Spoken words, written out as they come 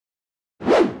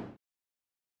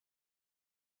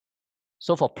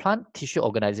So for plant tissue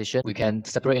organization, we can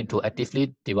separate into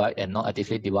actively divide and not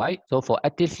actively divide. So for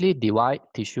actively divide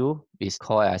tissue is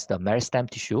called as the meristem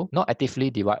tissue. Not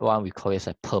actively divide one, we call it as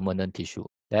a permanent tissue.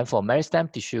 Then for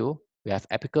meristem tissue, we have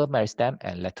apical meristem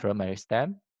and lateral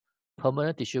meristem.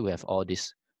 Permanent tissue, we have all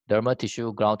this: dermal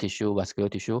tissue, ground tissue, vascular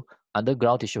tissue.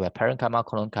 Underground tissue, we have parenchyma,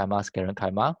 collenchyma,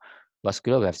 sclerenchyma.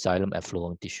 Vascular, we have xylem and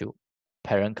phloem tissue.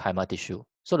 Parenchyma tissue.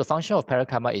 So the function of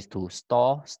parenchyma is to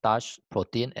store starch,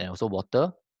 protein, and also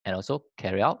water, and also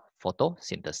carry out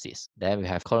photosynthesis. Then we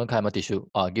have collenchyma tissue,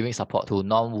 giving support to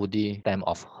non-woody stem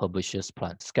of herbaceous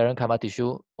plants. Sclerenchyma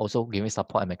tissue also giving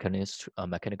support and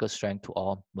mechanical strength to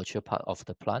all mature part of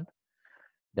the plant.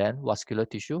 Then vascular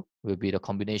tissue will be the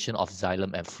combination of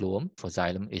xylem and phloem. For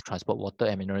xylem, it transport water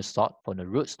and mineral salt from the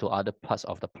roots to other parts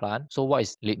of the plant. So what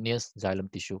is ligneous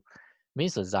xylem tissue?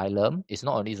 Means the xylem is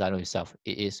not only xylem itself,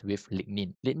 it is with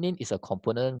lignin. Lignin is a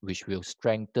component which will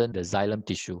strengthen the xylem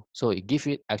tissue. So it gives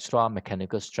it extra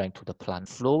mechanical strength to the plant.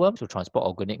 Phloem to transport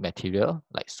organic material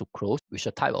like sucrose, which is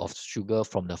a type of sugar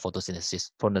from the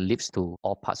photosynthesis, from the leaves to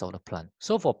all parts of the plant.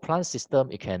 So for plant system,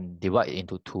 it can divide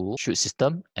into two: shoot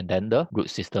system and then the root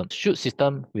system. Shoot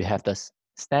system, we have the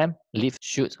stem, leaf,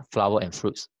 shoots, flower, and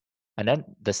fruits. And then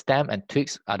the stem and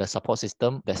twigs are the support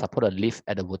system that support the leaf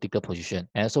at the vertical position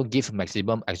and also give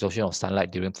maximum absorption of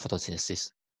sunlight during photosynthesis.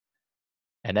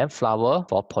 And then flower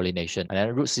for pollination, and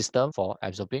then root system for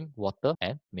absorbing water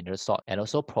and mineral salt, and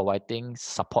also providing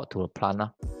support to the plant.